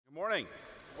Morning.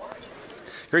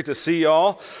 Great to see you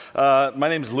all. My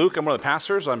name is Luke. I'm one of the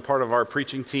pastors. I'm part of our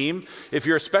preaching team. If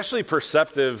you're especially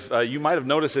perceptive, you might have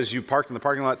noticed as you parked in the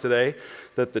parking lot today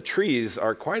that the trees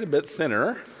are quite a bit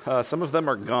thinner. Some of them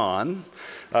are gone.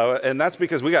 And that's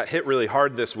because we got hit really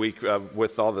hard this week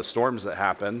with all the storms that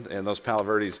happened, and those Palo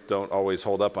Verdes don't always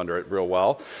hold up under it real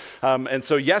well. And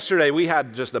so yesterday we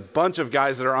had just a bunch of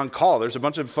guys that are on call. There's a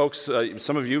bunch of folks,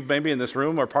 some of you maybe in this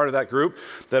room are part of that group,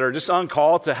 that are just on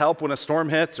call to help when a storm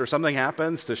hits or something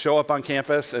happens, to show up on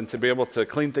campus and to be able to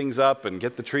clean things up and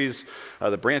get the trees,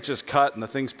 the branches cut and the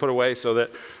things put away so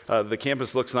that the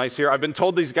campus looks nice here. I've been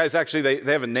told these guys actually,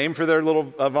 they have a name for their little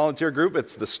volunteer group.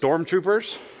 It's the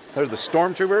Stormtroopers. They're the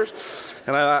Stormtroopers.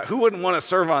 And I thought, who wouldn't want to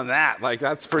serve on that? Like,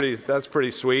 that's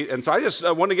pretty sweet. And so I just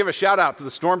want to give a shout out to the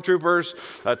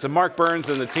Stormtroopers, to Mark Burns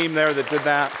and the team there that did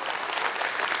that.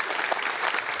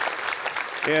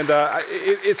 And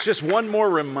it's just one more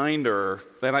reminder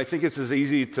that I think it's as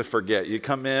easy to forget. You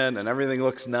come in and everything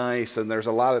looks nice and there's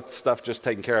a lot of stuff just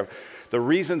taken care of. The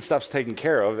reason stuff's taken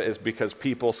care of is because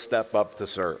people step up to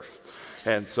serve.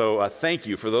 And so thank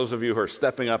you for those of you who are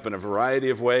stepping up in a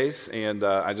variety of ways, and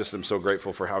I just am so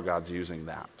grateful for how God's using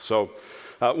that. So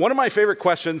one of my favorite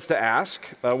questions to ask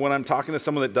when I'm talking to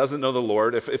someone that doesn't know the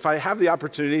Lord, if I have the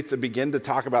opportunity to begin to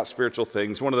talk about spiritual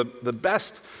things, one of the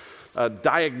best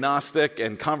diagnostic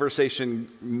and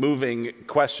conversation-moving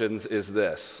questions is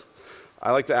this.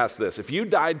 I like to ask this. If you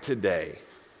died today,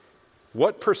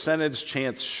 what percentage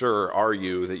chance sure are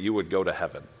you that you would go to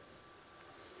heaven?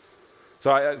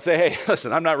 So I say, hey,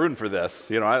 listen, I'm not rooting for this.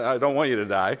 You know, I don't want you to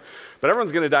die. But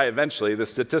everyone's going to die eventually. The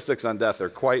statistics on death are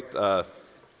quite, they're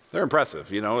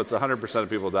impressive. You know, it's 100% of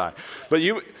people die.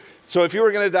 So if you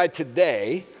were going to die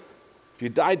today, if you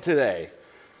died today,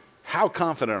 how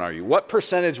confident are you? What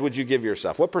percentage would you give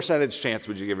yourself? What percentage chance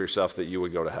would you give yourself that you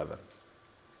would go to heaven?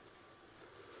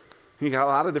 You got a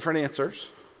lot of different answers.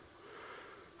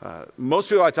 Most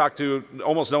people I talk to,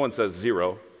 almost no one says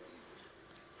zero.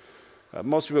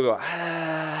 Most people go,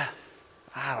 I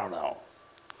don't know.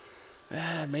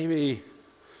 Maybe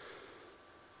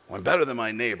I'm better than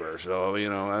my neighbor,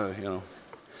 so,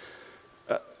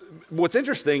 What's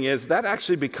interesting is that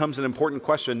actually becomes an important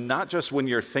question, not just when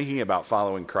you're thinking about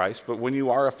following Christ, but when you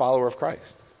are a follower of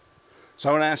Christ. So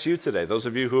I want to ask you today, those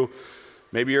of you who,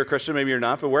 maybe you're a Christian, maybe you're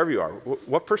not, but wherever you are,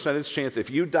 what percentage chance, if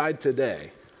you died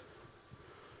today,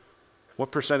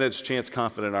 what percentage chance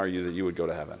confident are you that you would go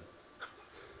to heaven?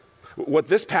 What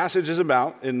this passage is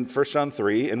about in 1 John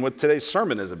 3 and what today's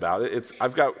sermon is about,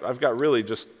 I've got really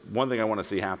just one thing I want to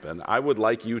see happen. I would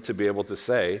like you to be able to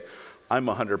say, I'm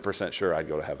 100% sure I'd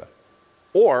go to heaven.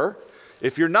 Or,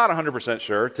 if you're not 100%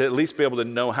 sure, to at least be able to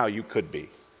know how you could be.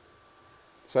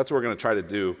 So that's what we're going to try to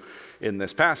do in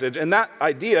this passage. And that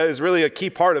idea is really a key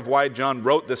part of why John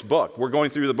wrote this book. We're going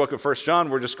through the book of 1 John.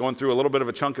 We're just going through a little bit of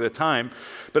a chunk at a time.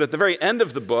 But at the very end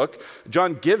of the book,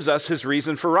 John gives us his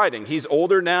reason for writing. He's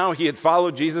older now. He had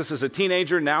followed Jesus as a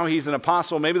teenager. Now he's an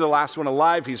apostle, maybe the last one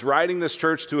alive. He's writing this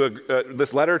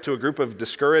this letter to a group of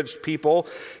discouraged people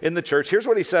in the church. Here's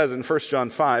what he says in 1 John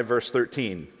 5, verse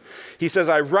 13. He says,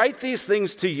 I write these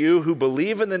things to you who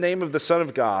believe in the name of the Son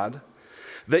of God,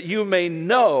 that you may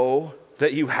know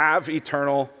that you have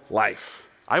eternal life.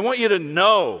 I want you to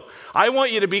know. I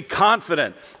want you to be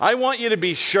confident. I want you to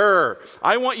be sure.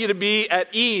 I want you to be at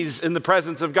ease in the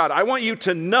presence of God. I want you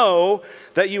to know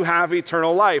that you have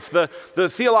eternal life. The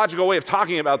theological way of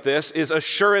talking about this is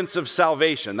assurance of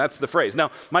salvation. That's the phrase.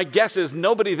 Now, my guess is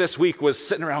nobody this week was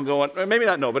sitting around going, maybe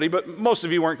not nobody, but most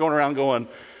of you weren't going around going,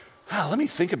 let me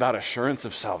think about assurance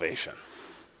of salvation.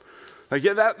 Like,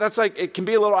 yeah, that's like, it can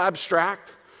be a little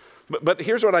abstract. But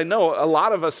here's what I know. A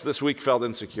lot of us this week felt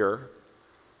insecure.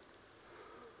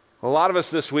 A lot of us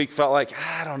this week felt like,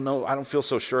 I don't know, I don't feel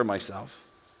so sure of myself.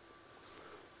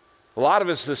 A lot of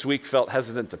us this week felt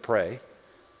hesitant to pray.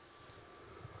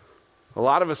 A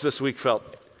lot of us this week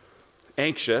felt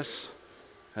anxious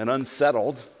and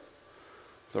unsettled,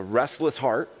 with a restless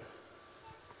heart.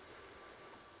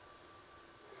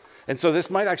 And so this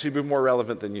might actually be more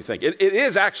relevant than you think. It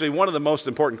is actually one of the most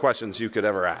important questions you could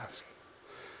ever ask.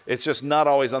 It's just not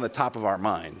always on the top of our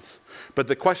minds. But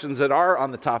the questions that are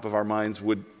on the top of our minds,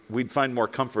 we'd find more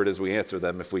comfort as we answer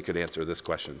them if we could answer this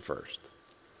question first.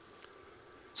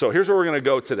 So here's where we're going to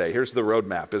go today. Here's the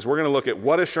roadmap. We're going to look at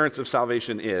what assurance of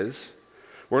salvation is.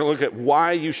 We're going to look at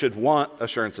why you should want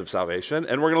assurance of salvation.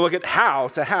 And we're going to look at how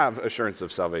to have assurance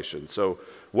of salvation. So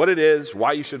what it is,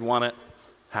 why you should want it,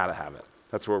 how to have it.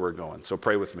 That's where we're going. So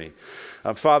pray with me.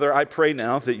 Father, I pray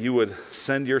now that you would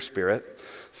send your Spirit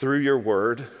through your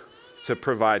word to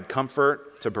provide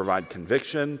comfort, to provide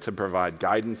conviction, to provide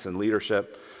guidance and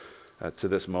leadership to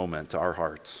this moment, to our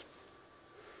hearts.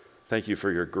 Thank you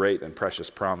for your great and precious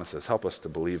promises. Help us to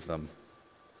believe them.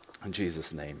 In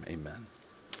Jesus' name, amen.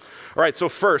 All right, so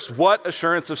first, what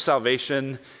assurance of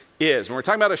salvation is? When we're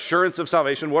talking about assurance of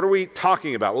salvation, what are we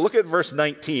talking about? Well, look at verse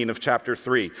 19 of chapter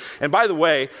 3. And by the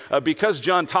way, because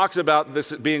John talks about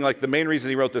this being like the main reason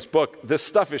he wrote this book, this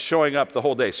stuff is showing up the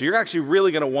whole day. So you're actually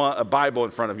really going to want a Bible in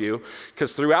front of you,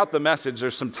 because throughout the message,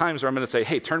 there's some times where I'm going to say,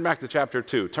 hey, turn back to chapter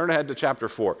 2, turn ahead to chapter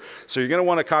 4. So you're going to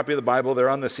want a copy of the Bible.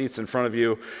 They're on the seats in front of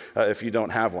you if you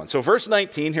don't have one. So verse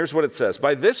 19, here's what it says.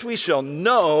 By this we shall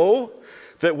know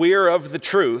that we are of the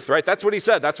truth, right? That's what he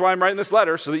said. That's why I'm writing this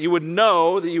letter, so that you would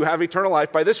know that you have eternal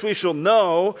life. By this we shall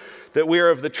know that we are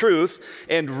of the truth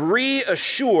and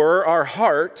reassure our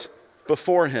heart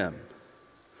before him.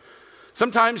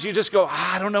 Sometimes you just go,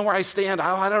 I don't know where I stand.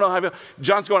 I don't know.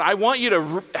 John's going, I want you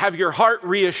to have your heart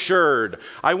reassured.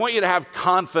 I want you to have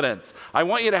confidence. I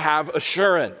want you to have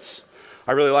assurance.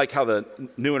 I really like how the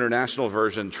New International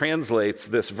Version translates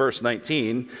this verse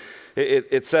 19.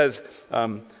 It says,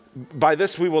 by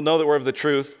this we will know that we're of the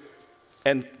truth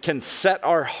and can set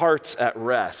our hearts at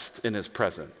rest in his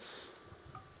presence.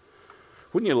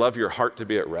 Wouldn't you love your heart to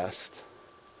be at rest?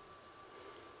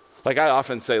 Like I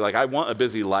often say, like I want a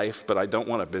busy life, but I don't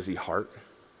want a busy heart.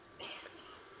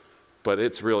 But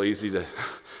it's real easy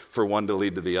for one to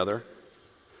lead to the other.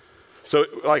 So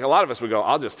like a lot of us would go,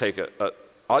 I'll just take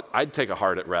I'd take a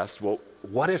heart at rest. Well,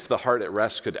 what if the heart at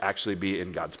rest could actually be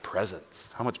in God's presence?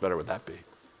 How much better would that be?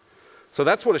 So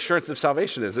that's what assurance of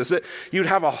salvation is that you'd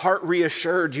have a heart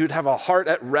reassured, you'd have a heart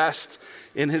at rest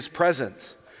in his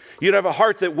presence. You'd have a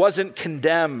heart that wasn't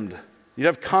condemned. You'd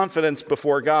have confidence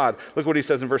before God. Look what he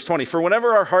says in verse 20. For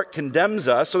whenever our heart condemns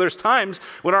us, so there's times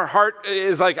when our heart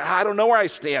is like, I don't know where I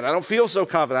stand. I don't feel so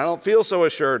confident. I don't feel so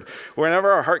assured.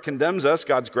 Whenever our heart condemns us,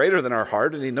 God's greater than our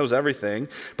heart and he knows everything.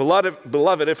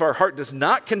 Beloved, if our heart does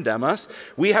not condemn us,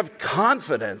 we have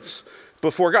confidence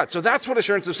before God. So that's what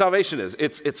assurance of salvation is.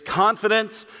 It's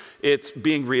confidence, it's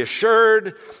being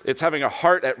reassured, it's having a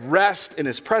heart at rest in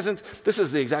his presence. This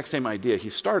is the exact same idea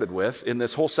he started with in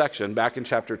this whole section back in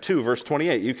chapter 2, verse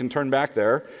 28. You can turn back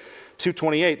there,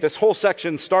 2:28. This whole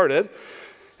section started,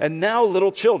 and now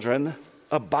little children,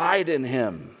 abide in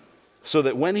him, so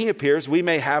that when he appears, we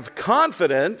may have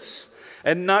confidence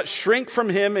and not shrink from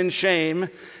him in shame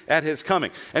at his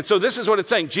coming. And so this is what it's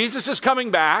saying. Jesus is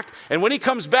coming back, and when he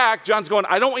comes back, John's going,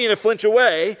 I don't want you to flinch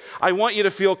away. I want you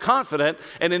to feel confident.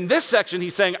 And in this section,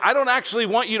 he's saying, I don't actually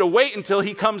want you to wait until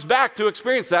he comes back to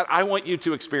experience that. I want you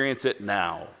to experience it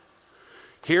now.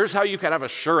 Here's how you can have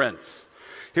assurance.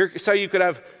 Here's how you could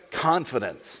have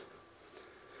confidence.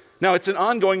 Now, it's an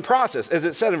ongoing process. As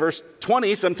it said in verse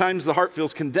 20, sometimes the heart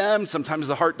feels condemned, sometimes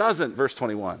the heart doesn't, verse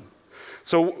 21.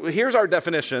 So here's our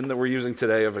definition that we're using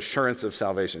today of assurance of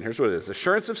salvation. Here's what it is.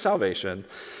 Assurance of salvation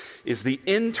is the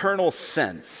internal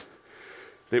sense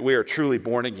that we are truly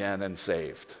born again and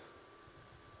saved.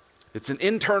 It's an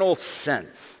internal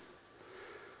sense.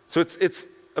 So it's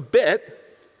a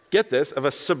bit, get this, of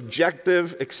a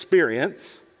subjective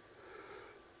experience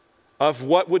of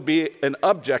what would be an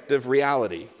objective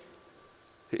reality.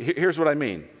 Here's what I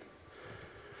mean.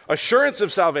 Assurance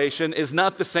of salvation is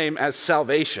not the same as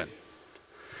salvation.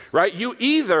 Right? You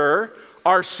either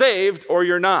are saved or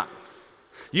you're not.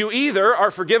 You either are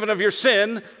forgiven of your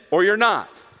sin or you're not.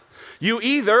 You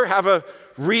either have a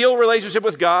real relationship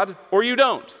with God or you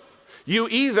don't. You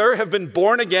either have been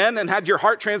born again and had your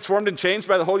heart transformed and changed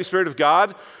by the Holy Spirit of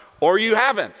God, or you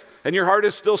haven't, and your heart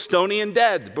is still stony and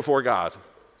dead before God.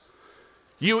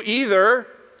 You either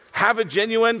have a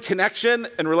genuine connection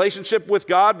and relationship with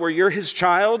God where you're his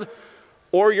child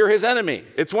or you're his enemy.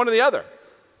 It's one or the other.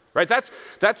 Right?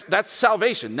 That's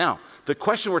salvation. Now, the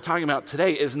question we're talking about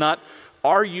today is not,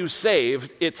 are you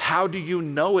saved? It's how do you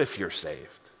know if you're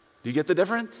saved? Do you get the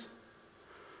difference?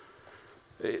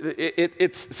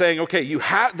 It's saying, okay, you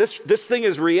have this thing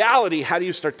is reality. How do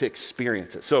you start to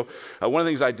experience it? So one of the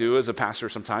things I do as a pastor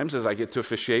sometimes is I get to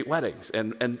officiate weddings.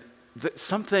 And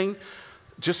something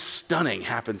just stunning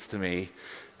happens to me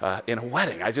in a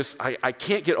wedding. I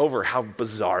can't get over how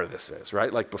bizarre this is,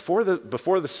 right? Like before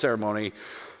the ceremony,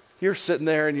 you're sitting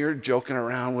there and you're joking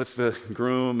around with the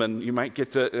groom, and you might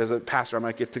get to, as a pastor, I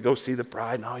might get to go see the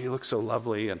bride, and oh, you look so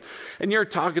lovely, and you're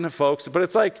talking to folks, but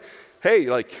it's like, hey,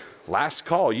 like, last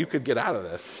call, you could get out of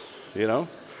this, you know?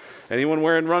 Anyone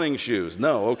wearing running shoes?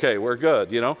 No, okay, we're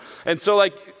good, you know? And so,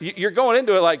 like, you're going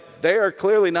into it like they are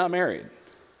clearly not married.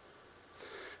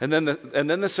 And then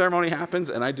the ceremony happens,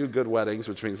 and I do good weddings,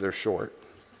 which means they're short.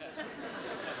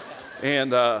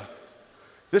 And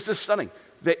this is stunning.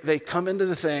 They come into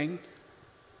the thing,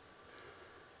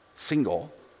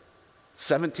 single.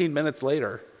 17 minutes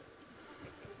later,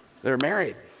 they're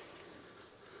married.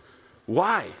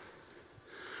 Why?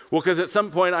 Well, because at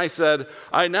some point I said,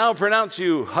 I now pronounce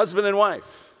you husband and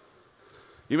wife.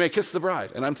 You may kiss the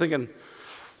bride. And I'm thinking,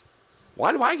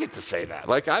 why do I get to say that?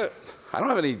 Like, I don't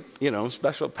have any,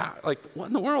 special power. Like, what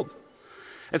in the world?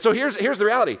 And so here's the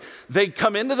reality. They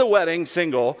come into the wedding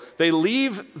single. They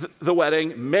leave the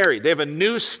wedding married. They have a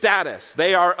new status.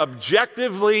 They are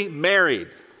objectively married,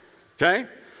 okay?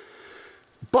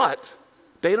 But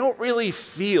they don't really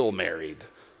feel married.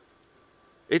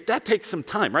 That takes some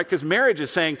time, right? Because marriage is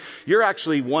saying you're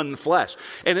actually one flesh.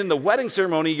 And in the wedding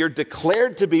ceremony, you're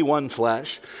declared to be one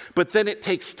flesh, but then it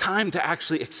takes time to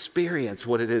actually experience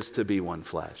what it is to be one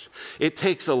flesh. It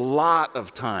takes a lot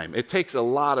of time. It takes a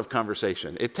lot of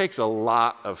conversation. It takes a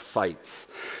lot of fights.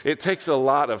 It takes a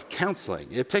lot of counseling.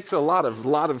 It takes a lot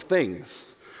of things.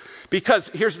 Because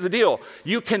here's the deal.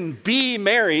 You can be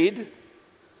married.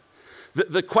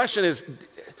 The question is,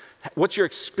 what's your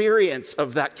experience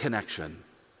of that connection?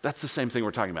 That's the same thing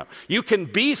we're talking about. You can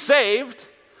be saved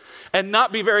and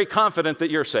not be very confident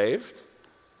that you're saved.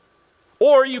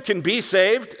 Or you can be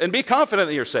saved and be confident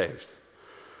that you're saved.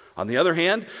 On the other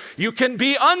hand, you can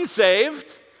be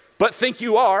unsaved but think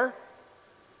you are.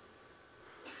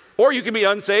 Or you can be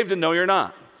unsaved and know you're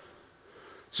not.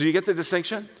 So you get the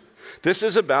distinction? This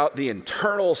is about the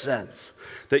internal sense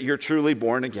that you're truly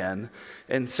born again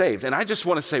and saved. And I just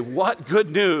want to say, what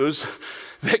good news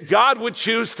that God would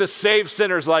choose to save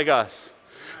sinners like us.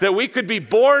 That we could be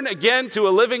born again to a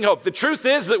living hope. The truth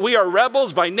is that we are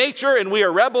rebels by nature and we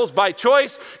are rebels by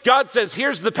choice. God says,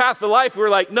 here's the path of life. We're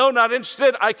like, no, not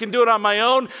interested. I can do it on my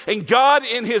own. And God,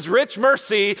 in his rich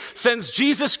mercy, sends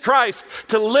Jesus Christ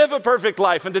to live a perfect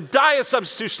life and to die a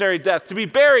substitutionary death, to be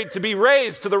buried, to be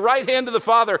raised to the right hand of the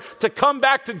Father, to come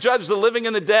back to judge the living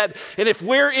and the dead. And if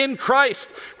we're in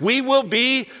Christ, we will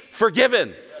be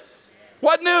forgiven.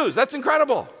 What news? That's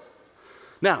incredible.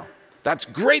 Now, that's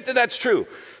great that that's true.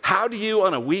 How do you,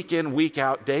 on a week in, week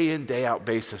out, day in, day out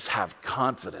basis, have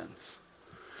confidence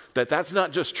that that's not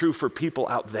just true for people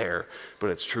out there, but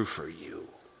it's true for you?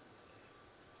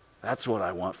 That's what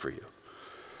I want for you.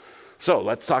 So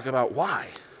let's talk about why.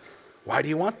 Why do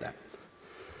you want that?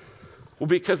 Well,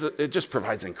 because it just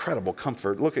provides incredible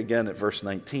comfort. Look again at verse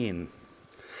 19.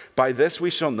 By this we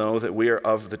shall know that we are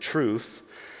of the truth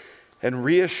and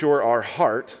reassure our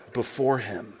heart before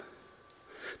him.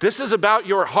 This is about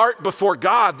your heart before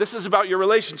God. This is about your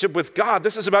relationship with God.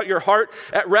 This is about your heart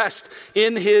at rest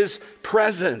in his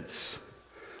presence.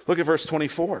 Look at verse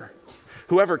 24.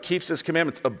 Whoever keeps his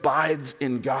commandments abides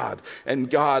in God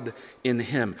and God in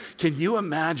him. Can you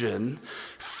imagine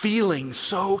feeling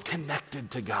so connected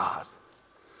to God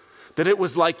that it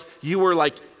was like you were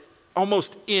like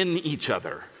almost in each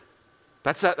other?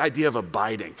 That's that idea of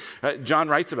abiding. John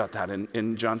writes about that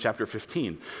in John chapter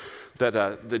 15,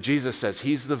 that Jesus says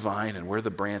he's the vine and we're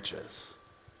the branches.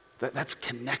 That's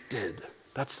connected.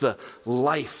 That's the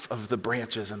life of the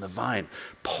branches and the vine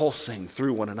pulsing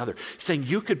through one another. He's saying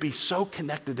you could be so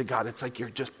connected to God, it's like you're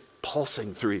just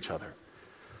pulsing through each other.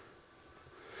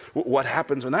 What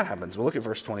happens when that happens? Well, look at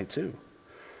verse 22.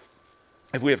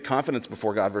 If we have confidence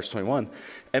before God, verse 21,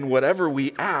 and whatever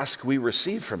we ask, we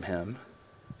receive from him,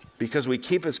 because we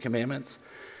keep his commandments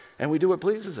and we do what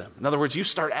pleases him. In other words, you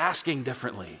start asking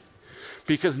differently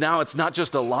because now it's not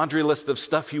just a laundry list of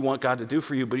stuff you want God to do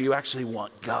for you, but you actually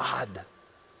want God.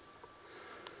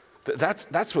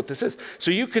 That's what this is.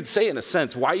 So you could say in a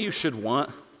sense, why you should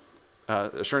want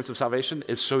assurance of salvation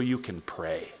is so you can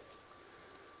pray.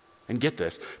 And get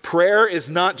this, prayer is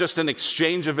not just an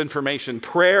exchange of information.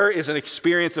 Prayer is an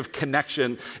experience of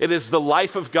connection. It is the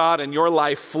life of God and your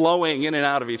life flowing in and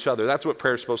out of each other. That's what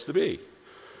prayer is supposed to be.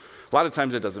 A lot of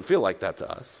times it doesn't feel like that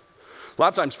to us. A lot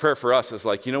of times prayer for us is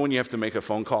like, when you have to make a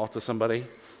phone call to somebody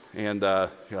and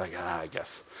you're like, I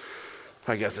guess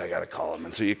I got to call them.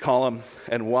 And so you call them,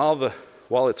 and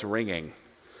while it's ringing,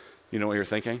 you know what you're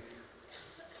thinking?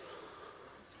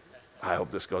 I hope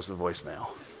this goes to voicemail.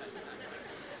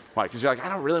 Why? Because you're like, I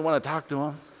don't really want to talk to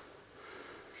him.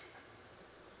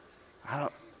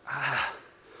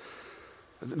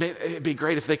 It'd be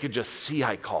great if they could just see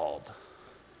I called.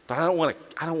 But I don't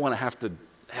want to have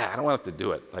to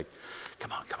do it. Like,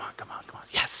 come on.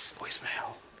 Yes,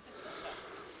 voicemail.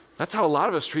 That's how a lot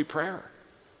of us treat prayer.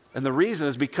 And the reason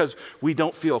is because we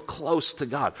don't feel close to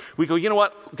God. We go, you know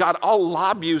what, God, I'll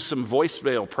lob you some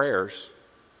voicemail prayers.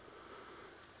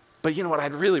 But you know what,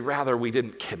 I'd really rather we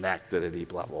didn't connect at a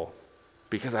deep level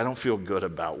because I don't feel good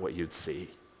about what you'd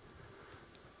see.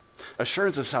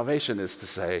 Assurance of salvation is to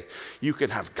say you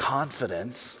can have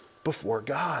confidence before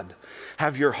God.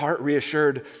 Have your heart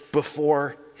reassured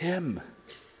before him.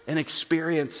 An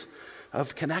experience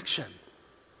of connection.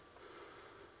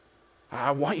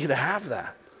 I want you to have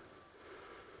that.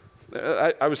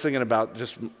 I was thinking about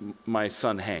just my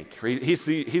son Hank. He's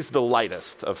the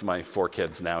lightest of my 4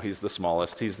 kids now. He's the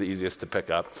smallest. He's the easiest to pick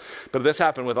up. But this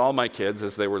happened with all my kids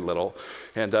as they were little.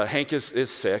 And Hank is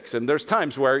 6. And there's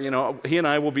times where, he and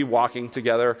I will be walking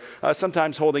together,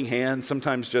 sometimes holding hands,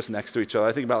 sometimes just next to each other.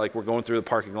 I think about like we're going through the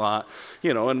parking lot,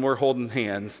 and we're holding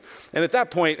hands. And at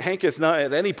that point, Hank is not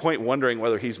at any point wondering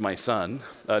whether he's my son.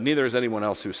 Neither is anyone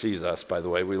else who sees us, by the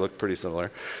way. We look pretty similar.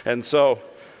 And so...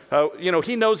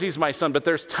 he knows he's my son, but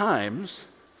there's times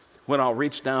when I'll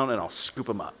reach down and I'll scoop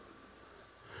him up.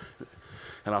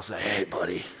 And I'll say, hey,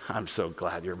 buddy, I'm so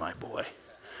glad you're my boy.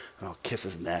 And I'll kiss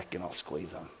his neck and I'll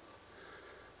squeeze him.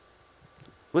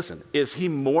 Listen, is he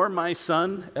more my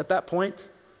son at that point?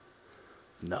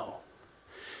 No.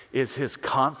 Is his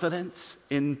confidence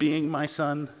in being my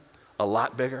son a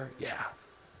lot bigger? Yeah.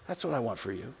 That's what I want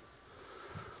for you.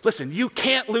 Listen, you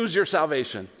can't lose your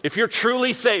salvation. If you're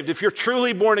truly saved, if you're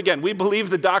truly born again, we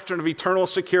believe the doctrine of eternal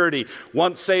security,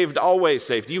 once saved, always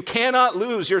saved. You cannot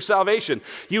lose your salvation.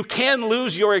 You can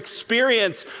lose your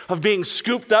experience of being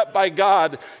scooped up by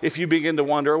God if you begin to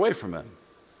wander away from him.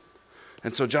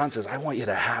 And so John says, I want you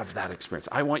to have that experience.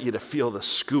 I want you to feel the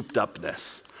scooped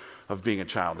upness of being a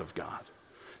child of God.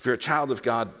 If you're a child of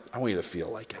God, I want you to feel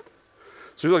like it.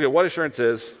 So we look at what assurance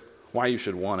is, why you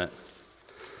should want it.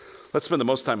 Let's spend the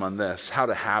most time on this, how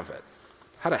to have it,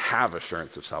 how to have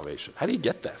assurance of salvation. How do you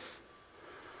get this?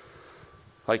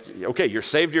 Like, okay, you're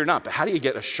saved or you're not, but how do you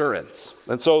get assurance?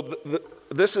 And so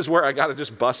this is where I got to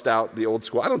just bust out the old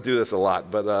school. I don't do this a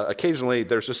lot, but occasionally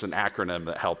there's just an acronym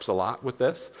that helps a lot with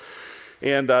this.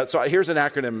 And so here's an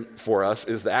acronym for us,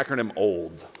 is the acronym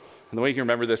OLD. And the way you can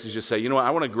remember this is just say, I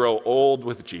want to grow old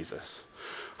with Jesus.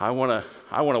 I want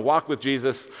to walk with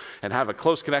Jesus and have a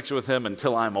close connection with him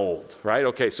until I'm old, right?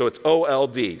 Okay, so it's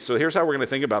OLD. So here's how we're going to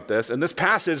think about this. And this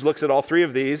passage looks at all 3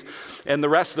 of these, and the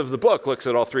rest of the book looks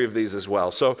at all 3 of these as well.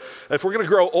 So if we're going to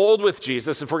grow old with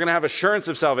Jesus, if we're going to have assurance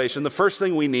of salvation, the first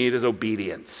thing we need is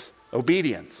obedience.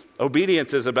 Obedience.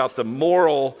 Obedience is about the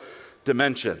moral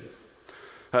dimension.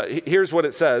 Here's what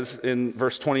it says in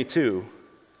verse 22.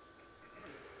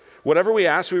 Whatever we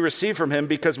ask, we receive from him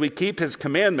because we keep his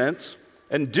commandments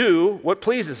and do what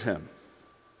pleases him.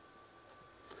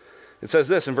 It says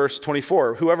this in verse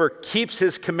 24, whoever keeps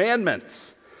his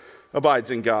commandments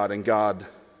abides in God and God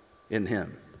in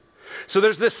him. So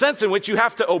there's this sense in which you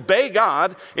have to obey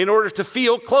God in order to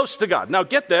feel close to God. Now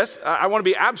get this, I want to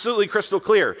be absolutely crystal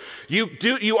clear.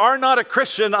 You are not a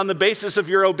Christian on the basis of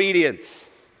your obedience.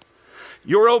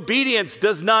 Your obedience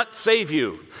does not save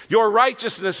you. Your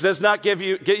righteousness does not get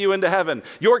you into heaven.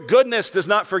 Your goodness does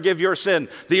not forgive your sin.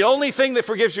 The only thing that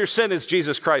forgives your sin is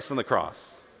Jesus Christ on the cross.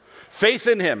 Faith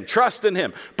in him, trust in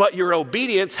him. But your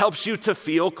obedience helps you to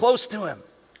feel close to him.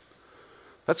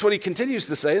 That's what he continues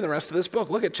to say in the rest of this book.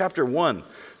 Look at chapter 1,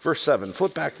 verse 7.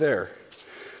 Flip back there.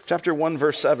 Chapter 1,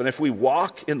 verse 7. If we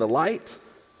walk in the light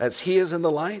as he is in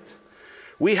the light,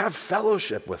 we have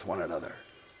fellowship with one another.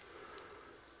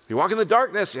 You walk in the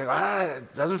darkness, it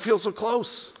doesn't feel so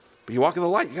close. But you walk in the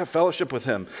light, you have fellowship with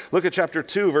him. Look at chapter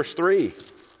 2, verse 3.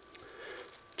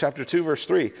 Chapter 2, verse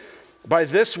 3. By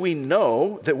this we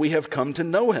know that we have come to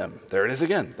know him. There it is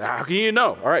again. How can you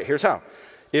know? All right, here's how.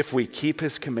 If we keep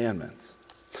his commandments.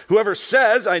 Whoever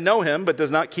says, I know him, but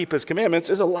does not keep his commandments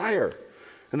is a liar,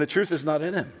 and the truth is not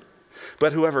in him.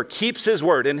 But whoever keeps his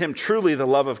word, in him truly the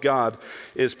love of God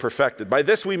is perfected. By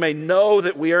this we may know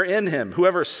that we are in him.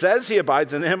 Whoever says he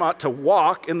abides in him ought to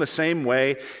walk in the same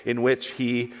way in which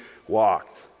he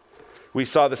walked. We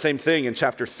saw the same thing in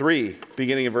chapter 3,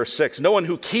 beginning in verse 6. No one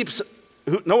who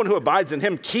abides in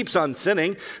him keeps on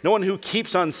sinning. No one who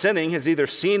keeps on sinning has either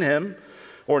seen him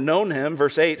or known him.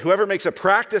 Verse 8, whoever makes a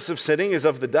practice of sinning is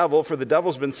of the devil, for the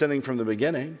devil's been sinning from the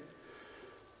beginning.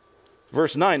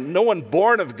 Verse 9, no one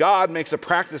born of God makes a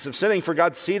practice of sinning, for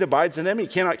God's seed abides in him. He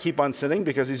cannot keep on sinning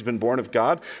because he's been born of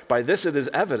God. By this it is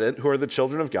evident who are the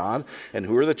children of God and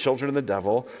who are the children of the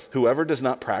devil. Whoever does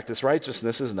not practice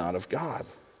righteousness is not of God,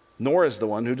 nor is the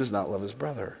one who does not love his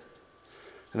brother.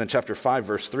 And then chapter 5,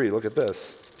 verse 3, look at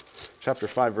this. Chapter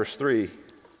 5, verse 3.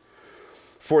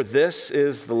 For this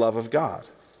is the love of God,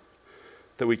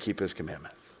 that we keep his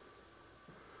commandments.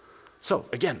 So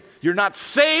again, you're not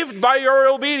saved by your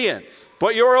obedience,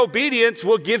 but your obedience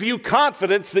will give you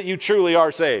confidence that you truly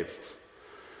are saved.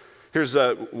 Here's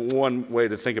one way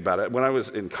to think about it. When I was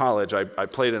in college, I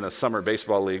played in a summer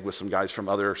baseball league with some guys from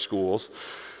other schools.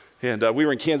 And we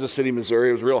were in Kansas City, Missouri.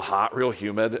 It was real hot, real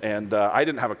humid. And I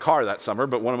didn't have a car that summer,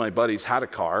 but one of my buddies had a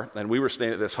car. And we were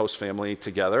staying at this host family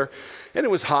together. And it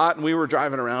was hot, and we were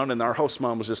driving around, and our host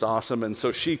mom was just awesome. And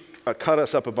so she cut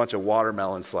us up a bunch of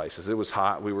watermelon slices. It was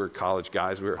hot. We were college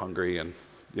guys. We were hungry, and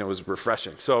it was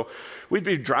refreshing. So we'd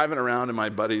be driving around in my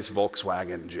buddy's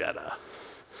Volkswagen Jetta,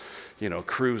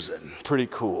 cruising. Pretty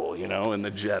cool, in the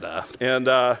Jetta.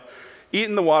 And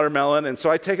eating the watermelon. And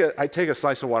so I take a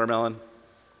slice of watermelon,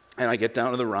 and I get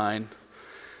down to the rind,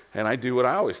 and I do what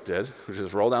I always did, which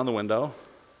is roll down the window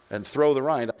and throw the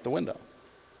rind out the window.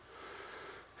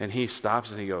 And he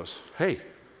stops and he goes, "Hey,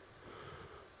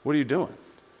 what are you doing?"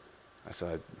 I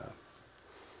said, "I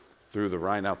threw the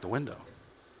rind out the window."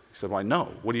 He said, "Why,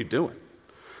 no, what are you doing?"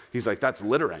 He's like, "That's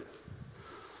littering."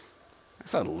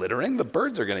 That's not littering. The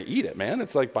birds are going to eat it, man.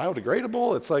 It's like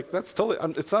biodegradable. It's like, that's totally,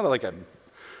 it's not like I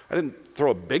didn't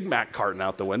throw a Big Mac carton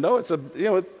out the window. It's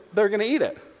they're going to eat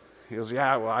it. He goes,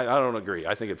 "Yeah, well, I don't agree.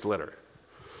 I think it's litter."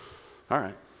 All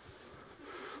right.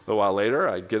 A little while later,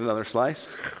 I get another slice,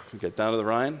 get down to the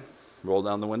rind, roll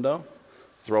down the window,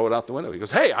 throw it out the window. He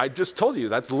goes, "Hey, I just told you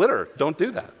that's litter. Don't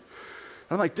do that."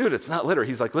 I'm like, "Dude, it's not litter."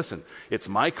 He's like, "Listen, it's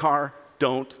my car.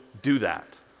 Don't do that."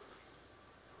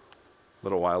 A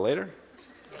little while later,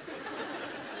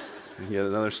 get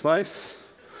another slice,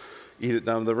 eat it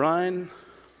down the rind.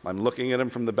 I'm looking at him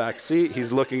from the back seat.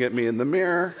 He's looking at me in the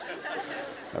mirror.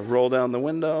 I roll down the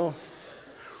window.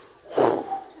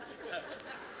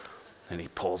 And he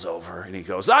pulls over and he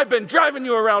goes, "I've been driving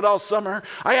you around all summer.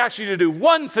 I asked you to do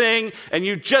one thing and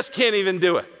you just can't even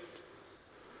do it."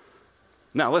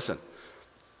 Now listen,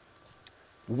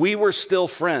 we were still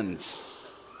friends.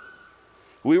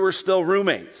 We were still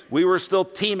roommates. We were still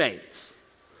teammates.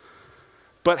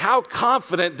 But how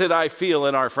confident did I feel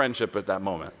in our friendship at that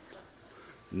moment?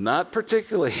 Not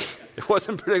particularly. It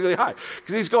wasn't particularly high.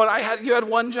 Because he's going, you had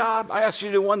one job. I asked you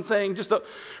to do one thing.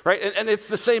 Right? And it's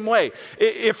the same way.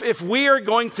 If we are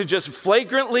going to just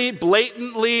flagrantly,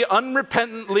 blatantly,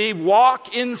 unrepentantly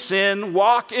walk in sin,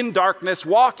 walk in darkness,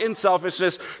 walk in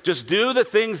selfishness, just do the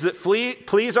things that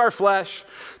please our flesh,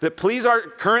 that please our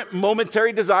current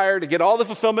momentary desire to get all the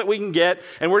fulfillment we can get,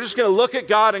 and we're just going to look at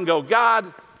God and go,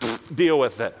 "God, deal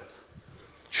with it.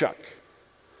 Chuck."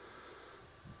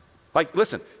 Like,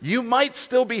 listen, you might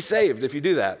still be saved if you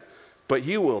do that, but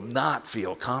you will not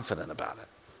feel confident about it.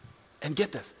 And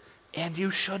get this, and you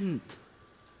shouldn't.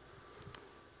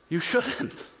 You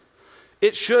shouldn't.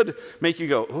 It should make you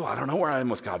go, "Oh, I don't know where I am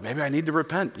with God. Maybe I need to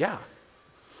repent." Yeah.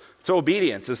 So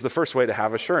obedience is the first way to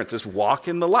have assurance, is walk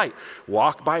in the light.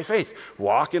 Walk by faith.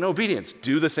 Walk in obedience.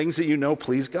 Do the things that you know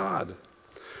please God.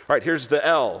 All right, here's the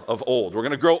L of old. We're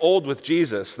going to grow old with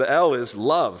Jesus. The L is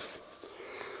love.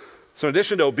 So in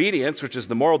addition to obedience, which is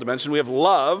the moral dimension, we have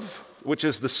love, which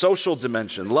is the social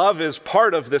dimension. Love is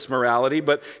part of this morality,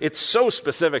 but it's so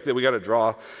specific that we got to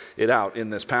draw it out in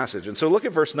this passage. And so look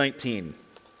at verse 19.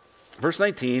 Verse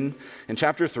 19 in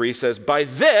chapter 3 says, "By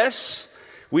this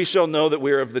we shall know that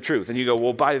we are of the truth." And you go,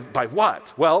 "Well, by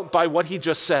what?" Well, by what he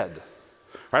just said.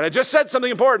 Right? I just said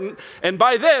something important, and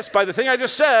by the thing I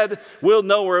just said, we'll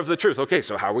know we're of the truth. Okay,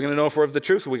 so how are we going to know if we're of the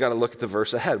truth? We got to look at the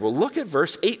verse ahead. Well, look at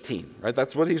verse 18, right?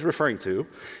 That's what he's referring to.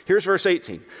 Here's verse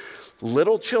 18.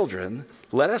 "Little children,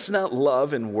 let us not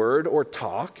love in word or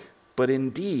talk, but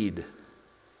in deed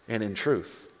and in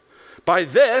truth." By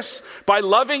this, by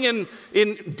loving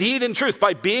in deed and truth,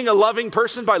 by being a loving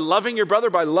person, by loving your brother,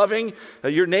 by loving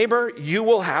your neighbor, you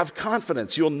will have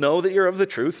confidence. You'll know that you're of the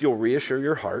truth. You'll reassure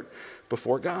your heart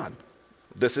before God.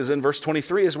 This is in verse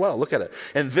 23 as well. Look at it.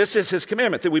 "And this is his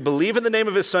commandment, that we believe in the name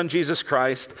of his Son, Jesus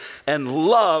Christ, and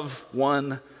love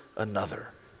one another."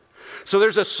 So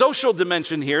there's a social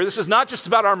dimension here. This is not just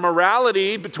about our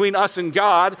morality between us and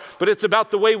God, but it's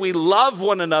about the way we love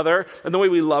one another and the way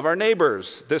we love our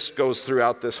neighbors. This goes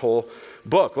throughout this whole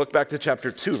book. Look back to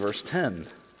chapter 2, verse 10.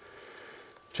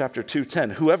 Chapter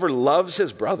 2:10. "Whoever loves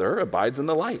his brother abides in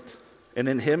the light, and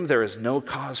in him there is no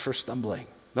cause for stumbling."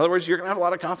 In other words, you're going to have a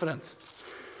lot of confidence.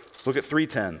 Look at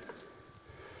 3:10.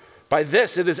 "By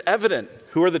this it is evident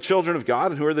who are the children of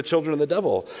God and who are the children of the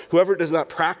devil. Whoever does not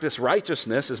practice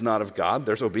righteousness is not of God."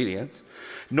 There's obedience.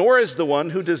 "Nor is the one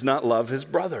who does not love his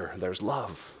brother." There's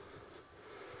love.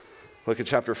 Look at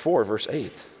chapter 4, verse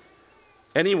 8.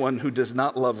 Anyone who does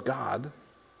not love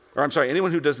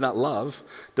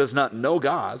does not know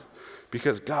God,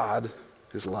 because God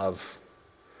is love."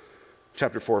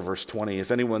 Chapter 4, verse 20.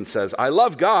 "If anyone says, 'I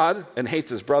love God,' and hates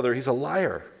his brother, he's a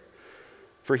liar.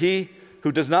 For he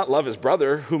who does not love his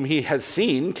brother whom he has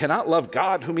seen cannot love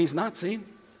God whom he's not seen."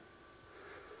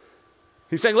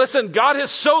 He's saying, listen, God has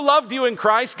so loved you in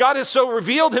Christ. God has so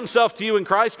revealed himself to you in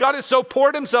Christ. God has so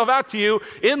poured himself out to you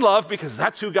in love because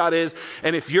that's who God is.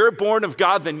 And if you're born of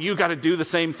God, then you got to do the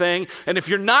same thing. And if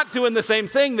you're not doing the same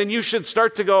thing, then you should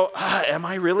start to go, am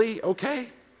I really okay?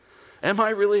 Am I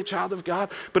really a child of God?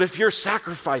 But if you're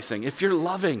sacrificing, if you're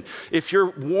loving, if you're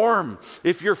warm,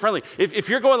 if you're friendly, if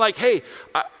you're going like, hey,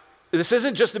 this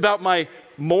isn't just about my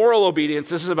moral obedience,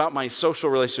 this is about my social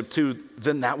relationship too,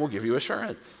 then that will give you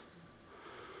assurance.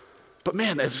 But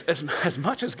man, as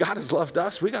much as God has loved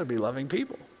us, we got to be loving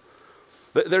people.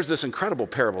 There's this incredible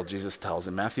parable Jesus tells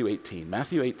in Matthew 18.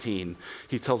 Matthew 18,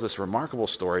 he tells this remarkable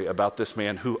story about this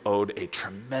man who owed a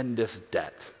tremendous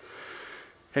debt.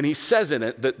 And he says in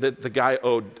it that the guy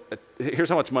owed, here's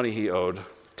how much money he owed,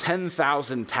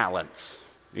 10,000 talents.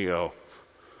 You go,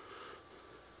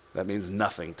 that means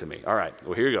nothing to me. All right,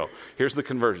 well, here you go. Here's the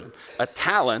conversion. A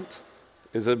talent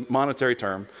is a monetary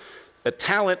term. A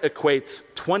talent equates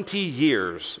 20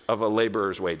 years of a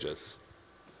laborer's wages.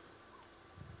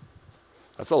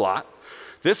 That's a lot.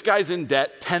 This guy's in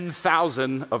debt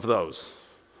 10,000 of those.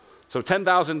 So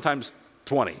 10,000 times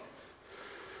 20.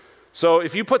 So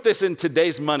if you put this in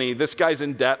today's money, this guy's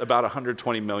in debt about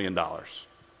 $120 million.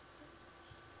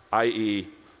 I.e.,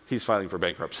 he's filing for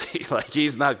bankruptcy. Like,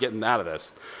 he's not getting out of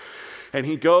this. And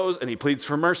he goes and he pleads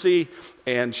for mercy,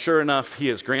 and sure enough, he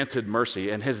is granted mercy,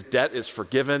 and his debt is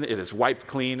forgiven, it is wiped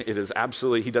clean, it is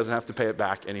absolutely, he doesn't have to pay it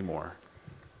back anymore.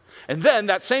 And then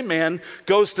that same man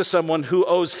goes to someone who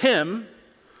owes him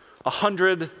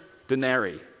 100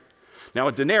 denarii. Now,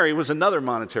 a denarii was another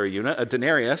monetary unit. A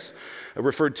denarius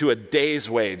referred to a day's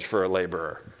wage for a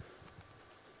laborer.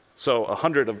 So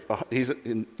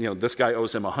this guy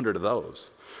owes him 100 of those,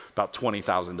 about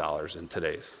 $20,000 in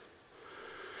today's.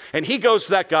 And he goes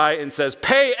to that guy and says,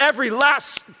 pay every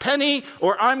last penny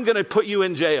or I'm going to put you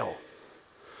in jail.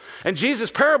 And Jesus'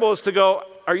 parable is to go,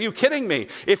 are you kidding me?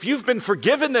 If you've been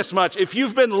forgiven this much, if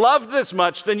you've been loved this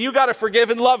much, then you got to forgive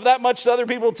and love that much to other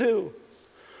people too.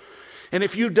 And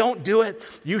if you don't do it,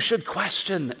 you should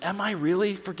question, am I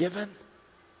really forgiven?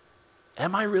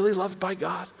 Am I really loved by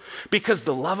God? Because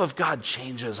the love of God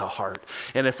changes a heart.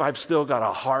 And if I've still got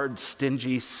a hard,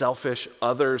 stingy, selfish,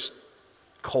 others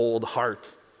cold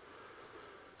heart,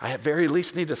 I at very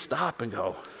least need to stop and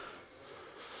go,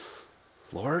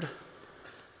 Lord,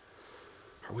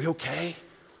 are we okay?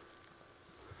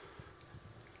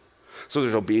 So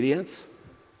there's obedience,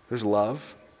 there's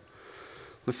love.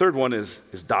 The third one is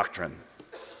doctrine.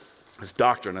 It's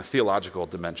doctrine, a theological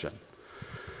dimension.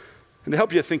 And to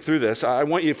help you think through this, I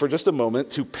want you for just a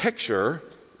moment to picture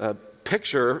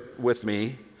with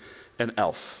me an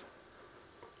elf.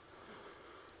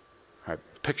 All right,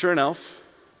 picture an elf.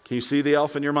 Can you see the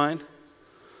elf in your mind?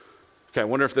 Okay, I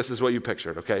wonder if this is what you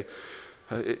pictured, okay?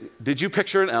 Did you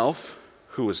picture an elf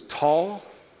who was tall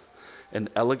and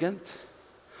elegant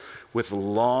with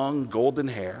long golden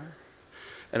hair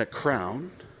and a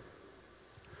crown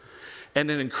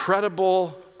and an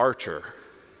incredible archer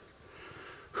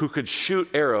who could shoot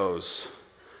arrows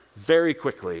very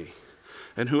quickly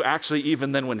and who actually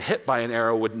even then when hit by an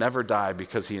arrow would never die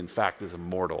because he in fact is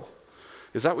immortal?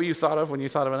 Is that what you thought of when you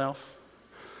thought of an elf?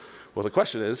 Well, the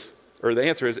question is, or the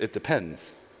answer is, it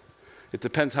depends. It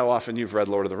depends how often you've read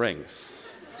Lord of the Rings,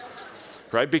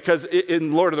 right? Because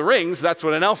in Lord of the Rings, that's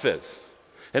what an elf is.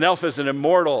 An elf is an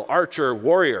immortal archer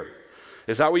warrior.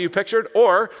 Is that what you pictured?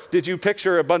 Or did you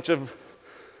picture a bunch of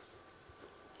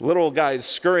little guys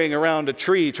scurrying around a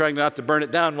tree trying not to burn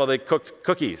it down while they cooked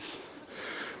cookies?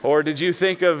 Or did you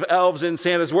think of elves in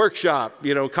Santa's workshop,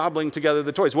 cobbling together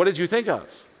the toys? What did you think of?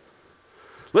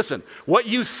 Listen, what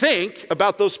you think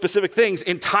about those specific things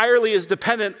entirely is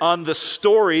dependent on the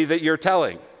story that you're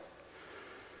telling,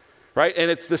 right? And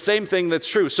it's the same thing that's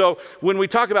true. So when we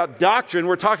talk about doctrine,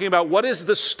 we're talking about what is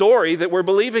the story that we're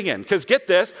believing in. Because get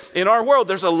this, in our world,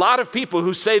 there's a lot of people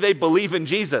who say they believe in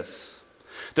Jesus.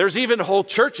 There's even whole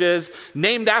churches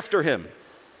named after him.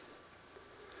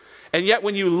 And yet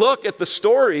when you look at the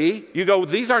story, you go,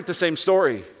 these aren't the same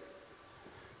story.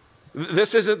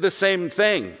 This isn't the same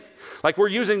thing. Like we're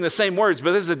using the same words,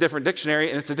 but this is a different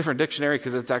dictionary, and it's a different dictionary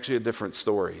because it's actually a different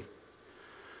story.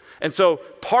 And so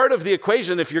part of the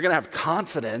equation, if you're going to have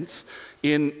confidence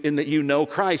in that you know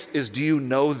Christ, is do you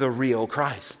know the real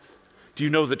Christ? Do you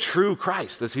know the true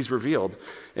Christ as he's revealed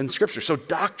in Scripture? So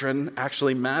doctrine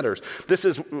actually matters. This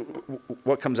is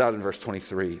what comes out in verse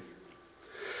 23.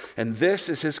 And this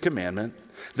is his commandment,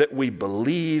 that we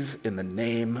believe in the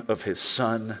name of his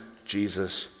Son,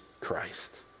 Jesus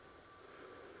Christ.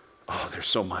 Oh, there's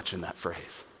so much in that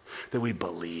phrase. That we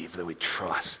believe, that we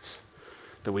trust,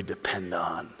 that we depend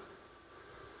on,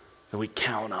 that we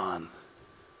count on.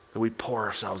 that we pour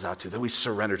ourselves out to, that we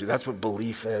surrender to. That's what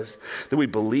belief is, that we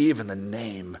believe in the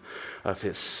name of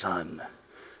his Son,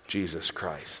 Jesus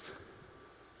Christ.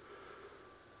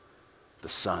 The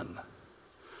Son,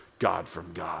 God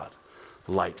from God,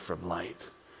 light from light,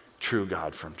 true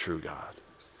God from true God,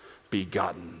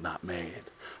 begotten, not made,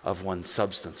 of one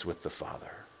substance with the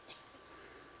Father.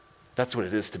 That's what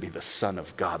it is to be the Son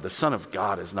of God. The Son of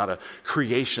God is not a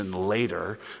creation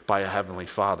later by a heavenly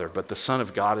Father, but the Son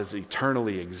of God is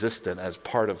eternally existent as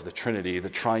part of the Trinity, the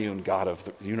triune God of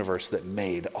the universe that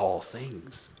made all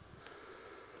things.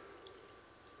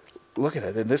 Look at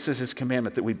it, and this is his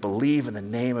commandment, that we believe in the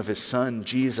name of his Son,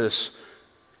 Jesus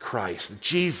Christ.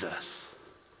 Jesus.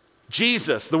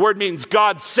 The word means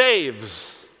God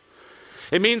saves.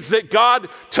 It means that God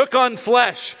took on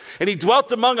flesh and he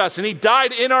dwelt among us and he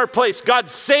died in our place. God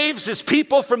saves his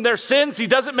people from their sins. He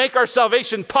doesn't make our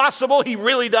salvation possible. He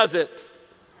really does it.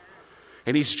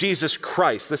 And he's Jesus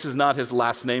Christ. This is not his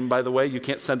last name, by the way. You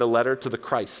can't send a letter to the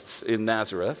Christs in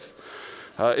Nazareth.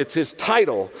 It's his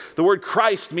title. The word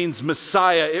Christ means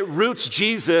Messiah. It roots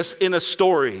Jesus in a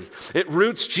story. It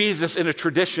roots Jesus in a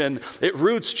tradition. It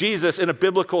roots Jesus in a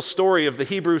biblical story of the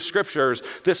Hebrew Scriptures.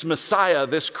 This Messiah,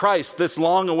 this Christ, this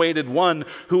long-awaited one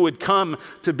who would come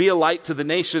to be a light to the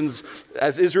nations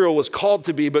as Israel was called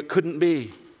to be but couldn't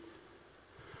be.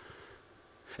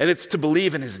 And it's to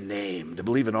believe in his name, to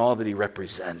believe in all that he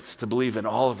represents, to believe in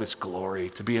all of his glory,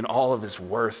 to be in all of his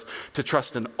worth, to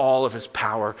trust in all of his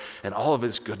power and all of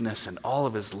his goodness and all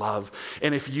of his love.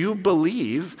 And if you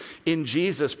believe in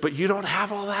Jesus, but you don't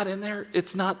have all that in there,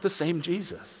 it's not the same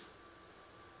Jesus.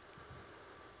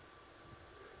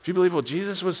 If you believe, well,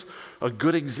 Jesus was a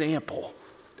good example,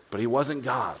 but he wasn't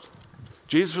God.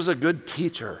 Jesus was a good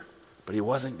teacher, but he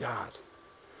wasn't God.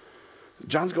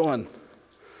 John's going,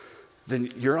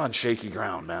 then you're on shaky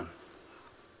ground, man.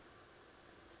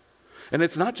 And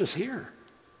it's not just here.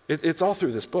 It's all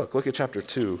through this book. Look at chapter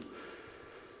 2,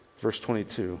 verse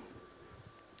 22.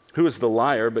 Who is the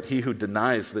liar but he who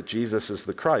denies that Jesus is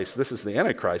the Christ? This is the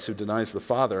Antichrist who denies the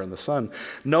Father and the Son.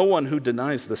 No one who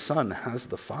denies the Son has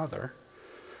the Father.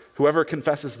 Whoever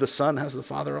confesses the Son has the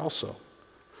Father also.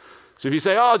 So if you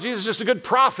say, oh, Jesus is just a good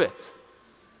prophet,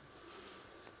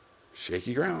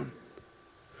 shaky ground.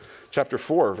 Chapter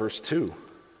 4, verse 2.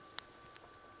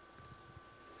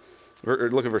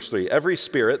 Look at verse 3. Every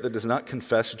spirit that does not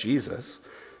confess Jesus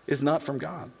is not from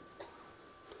God.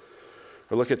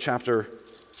 Or look at chapter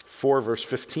 4, verse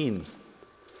 15.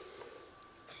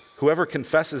 Whoever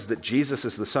confesses that Jesus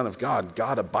is the Son of God,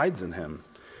 God abides in him,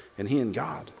 and he in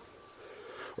God.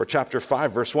 Or chapter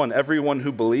 5, verse 1. Everyone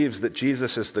who believes that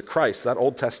Jesus is the Christ, that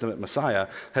Old Testament Messiah,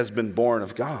 has been born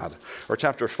of God. Or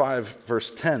chapter 5,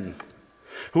 verse 10.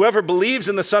 Whoever believes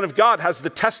in the Son of God has the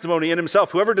testimony in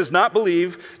himself. Whoever does not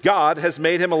believe God has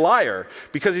made him a liar,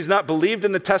 because he's not believed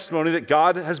in the testimony that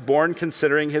God has borne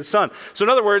considering his Son. So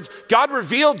in other words, God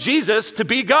revealed Jesus to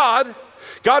be God.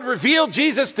 God revealed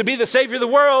Jesus to be the Savior of the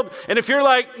world. And if you're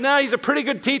like, nah, he's a pretty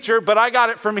good teacher, but I got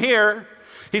it from here,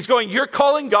 he's going, you're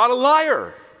calling God a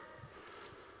liar.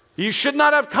 You should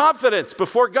not have confidence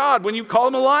before God when you call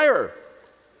him a liar.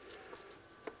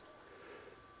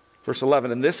 Verse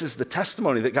 11, and this is the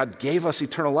testimony that God gave us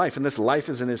eternal life, and this life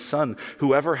is in his Son.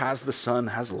 Whoever has the Son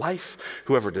has life.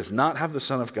 Whoever does not have the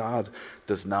Son of God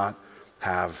does not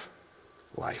have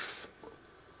life.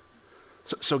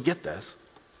 So get this.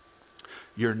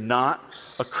 You're not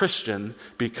a Christian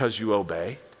because you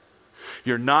obey.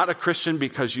 You're not a Christian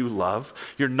because you love.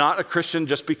 You're not a Christian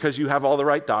just because you have all the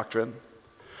right doctrine.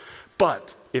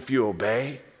 But if you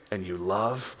obey and you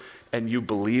love and you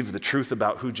believe the truth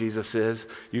about who Jesus is,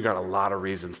 you got a lot of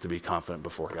reasons to be confident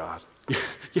before God.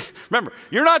 Remember,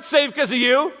 you're not saved because of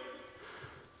you.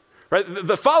 Right?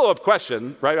 The follow-up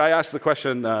question, right? I asked the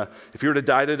question, if you were to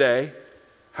die today,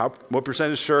 what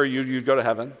percentage sure you'd go to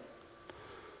heaven?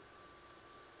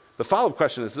 The follow-up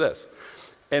question is this.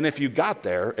 And if you got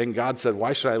there and God said,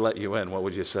 why should I let you in? What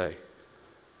would you say?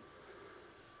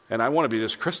 And I want to be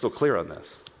just crystal clear on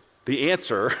this. The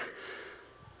answer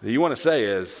that you want to say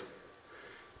is,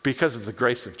 because of the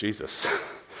grace of Jesus.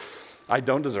 I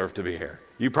don't deserve to be here.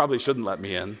 You probably shouldn't let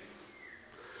me in.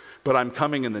 But I'm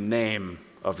coming in the name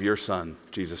of your Son,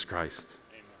 Jesus Christ.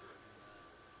 Amen.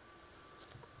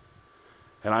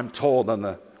 And I'm told on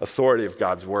the authority of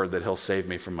God's word that he'll save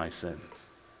me from my sins.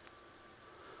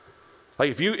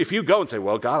 Like if you go and say,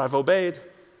 well, God, I've obeyed.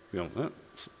 You know,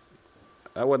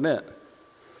 that wasn't it.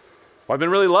 Well, I've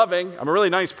been really loving. I'm a really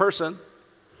nice person.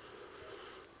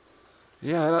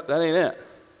 Yeah, that ain't it.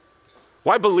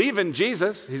 Well, I believe in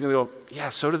Jesus. He's going to go, yeah,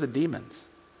 so do the demons.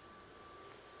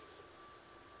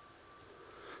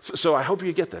 So I hope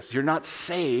you get this. You're not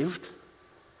saved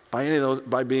by any of those,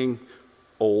 by being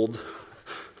old,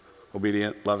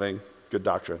 obedient, loving, good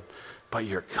doctrine. But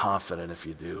you're confident if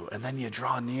you do. And then you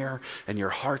draw near and your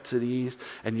heart's at ease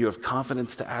and you have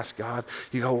confidence to ask God.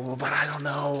 You go, well, but I don't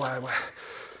know.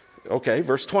 Okay,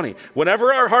 verse 20.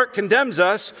 Whenever our heart condemns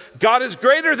us, God is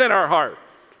greater than our heart.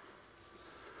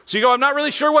 So you go, I'm not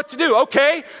really sure what to do.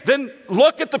 Okay, then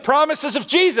look at the promises of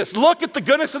Jesus. Look at the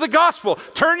goodness of the gospel.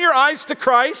 Turn your eyes to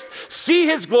Christ. See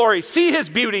his glory. See his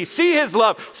beauty. See his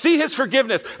love. See his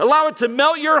forgiveness. Allow it to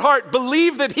melt your heart.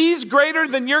 Believe that he's greater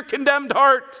than your condemned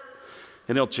heart.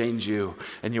 And he'll change you.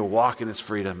 And you'll walk in his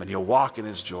freedom. And you'll walk in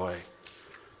his joy.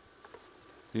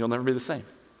 You'll never be the same.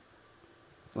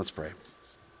 Let's pray.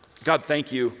 God,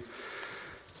 thank you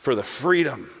for the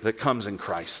freedom that comes in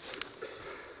Christ.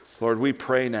 Lord, we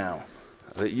pray now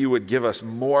that you would give us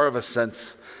more of a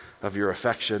sense of your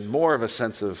affection, more of a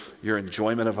sense of your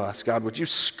enjoyment of us. God, would you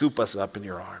scoop us up in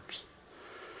your arms?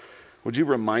 Would you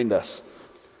remind us?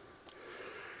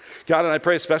 God, and I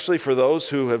pray especially for those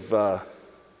who have a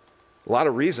lot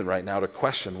of reason right now to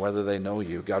question whether they know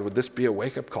you. God, would this be a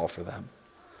wake-up call for them?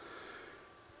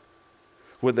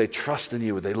 Would they trust in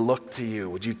you? Would they look to you?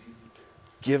 Would you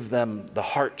give them the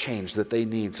heart change that they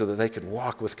need so that they could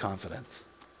walk with confidence?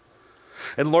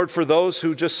 And Lord, for those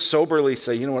who just soberly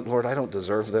say, you know what, Lord, I don't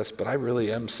deserve this, but I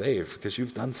really am saved because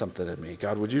you've done something in me.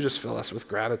 God, would you just fill us with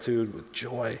gratitude, with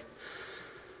joy?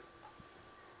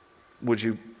 Would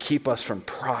you keep us from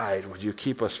pride? Would you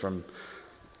keep us from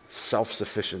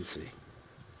self-sufficiency?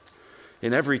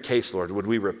 In every case, Lord, would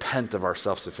we repent of our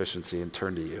self-sufficiency and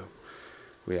turn to you?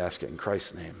 We ask it in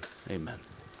Christ's name. Amen.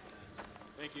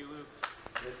 Thank you, Luke.